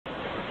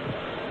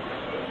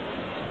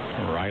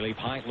Riley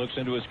Pint looks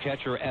into his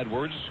catcher,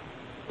 Edwards.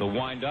 The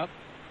windup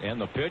and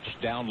the pitch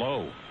down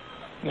low.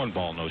 1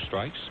 ball, no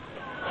strikes.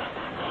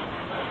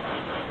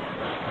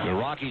 The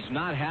Rockies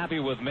not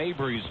happy with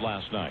Mabry's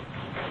last night.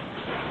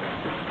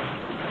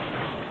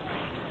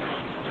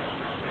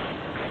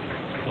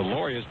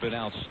 Delory has been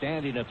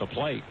outstanding at the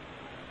plate.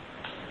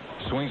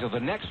 Swings at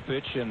the next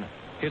pitch and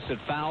hits it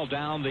foul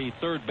down the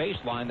third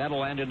baseline.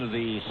 That'll land into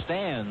the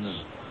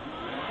stands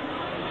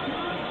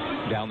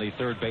down the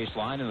third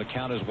baseline, and the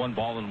count is 1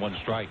 ball and 1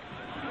 strike.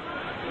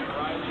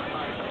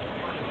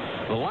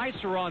 The lights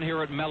are on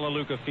here at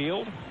Melaleuca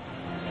Field.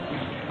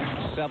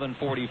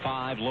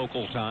 7:45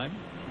 local time.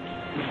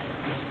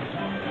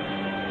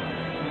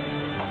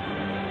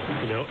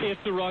 You know, if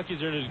the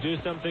Rockies are to do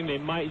something, they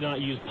might not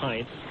use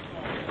Pint.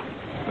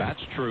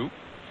 That's true.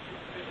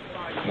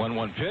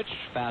 1-1 pitch,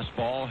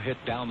 fastball hit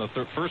down the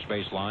first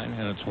baseline,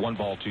 and it's 1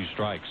 ball, 2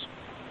 strikes.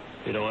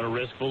 You don't want to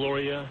risk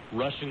Valoria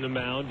rushing the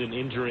mound and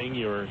injuring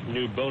your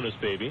new bonus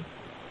baby.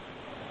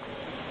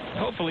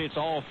 Hopefully it's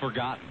all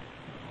forgotten.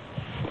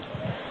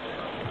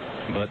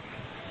 But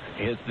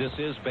this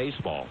is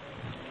baseball,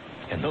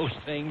 and those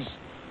things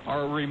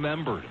are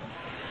remembered.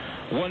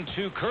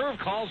 1-2 curve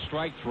call,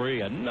 strike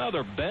 3.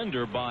 Another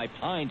bender by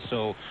Pint.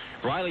 So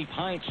Riley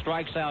Pint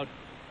strikes out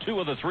 2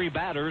 of the 3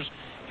 batters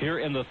here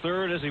in the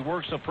third as he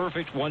works a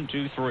perfect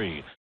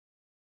 1-2-3.